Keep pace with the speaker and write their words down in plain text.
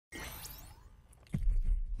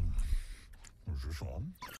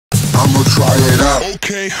I'ma try it out.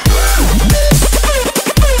 Okay.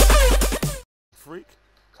 Freak.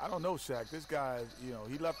 I don't know, Shaq. This guy, you know,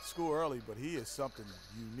 he left school early, but he is something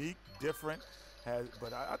unique, different.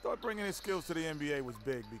 But I thought bringing his skills to the NBA was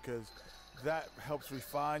big because that helps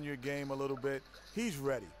refine your game a little bit. He's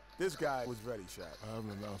ready. This guy was ready, Shaq. I have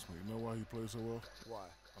an announcement. You know why he plays so well? Why?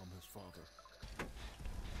 I'm his father.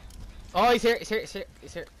 Oh, he's here, he's here, he's here,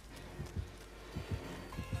 he's here.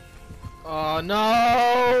 Oh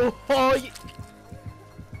no! Oh,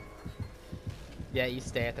 yeah, you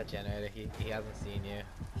stay at that generator. He hasn't seen you.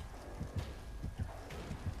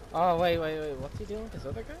 Oh wait, what's he doing with this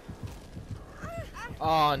other guy?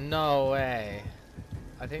 Oh no way!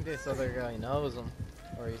 I think this other guy knows him,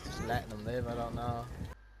 or he's just letting him live. I don't know.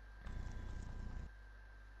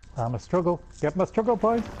 I'm a struggle. Get my struggle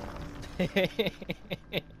point.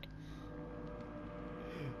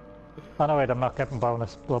 Oh no, wait, I'm not getting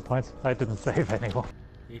bonus blood points. I didn't save anyone.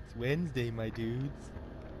 It's Wednesday, my dudes.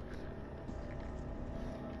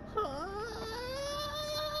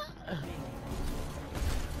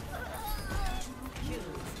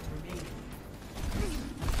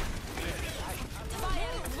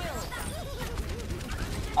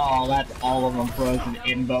 Oh, that's all of them frozen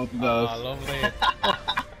in both of those. Oh, lovely.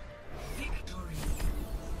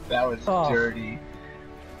 That was dirty.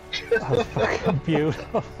 That was fucking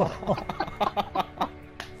beautiful.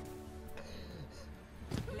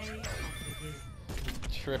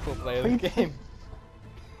 Triple play of the game.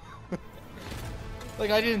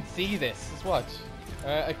 Like, I didn't see this. Just watch.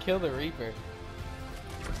 I killed the Reaper.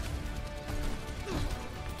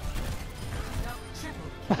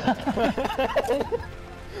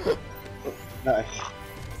 Nice.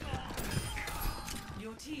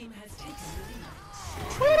 Your team has taken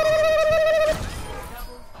the lead.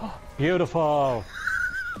 Beautiful.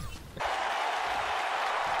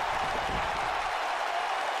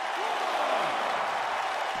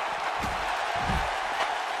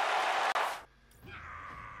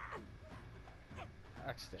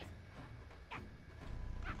 Actually,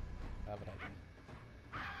 have an idea.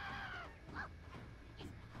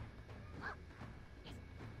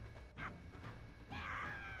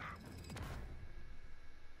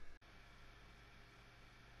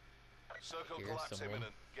 Circle Here's collapse someone.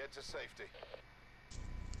 imminent. Get to safety.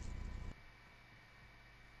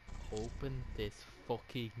 Open this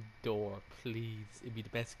fucking door, please. It'd be the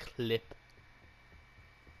best clip.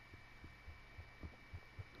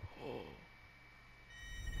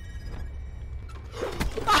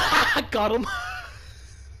 Ah, got him.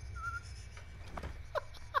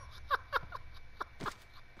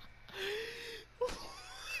 Oh,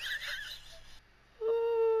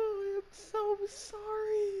 I am so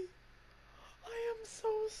sorry. I am so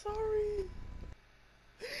sorry.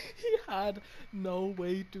 He had no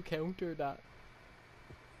way to counter that.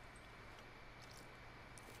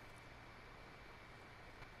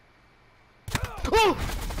 Oh!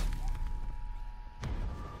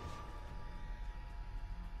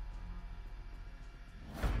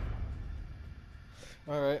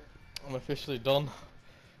 Alright, I'm officially done.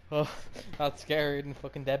 Oh, that's scary and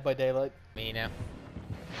fucking Dead by Daylight. Me now.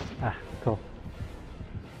 Ah, cool.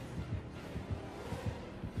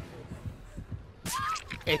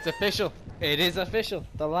 It's official. It is official.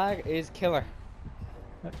 The lag is killer.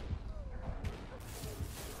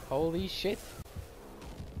 Holy shit.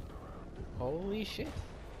 Holy shit.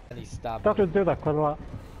 And he stabbed me. Doctors do that quite a lot.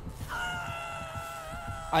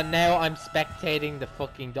 And now I'm spectating the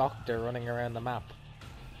fucking doctor running around the map.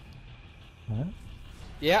 Huh?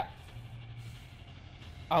 Yeah.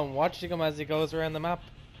 I'm watching him as he goes around the map.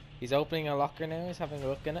 He's opening a locker now. He's having a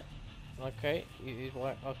look in it. Okay. He's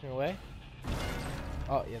walking away.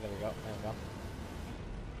 Oh, yeah, there we go. There we go.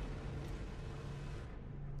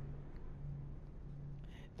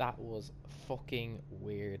 That was fucking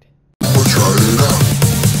weird. I'ma try it out.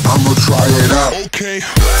 I'ma try it out. Okay.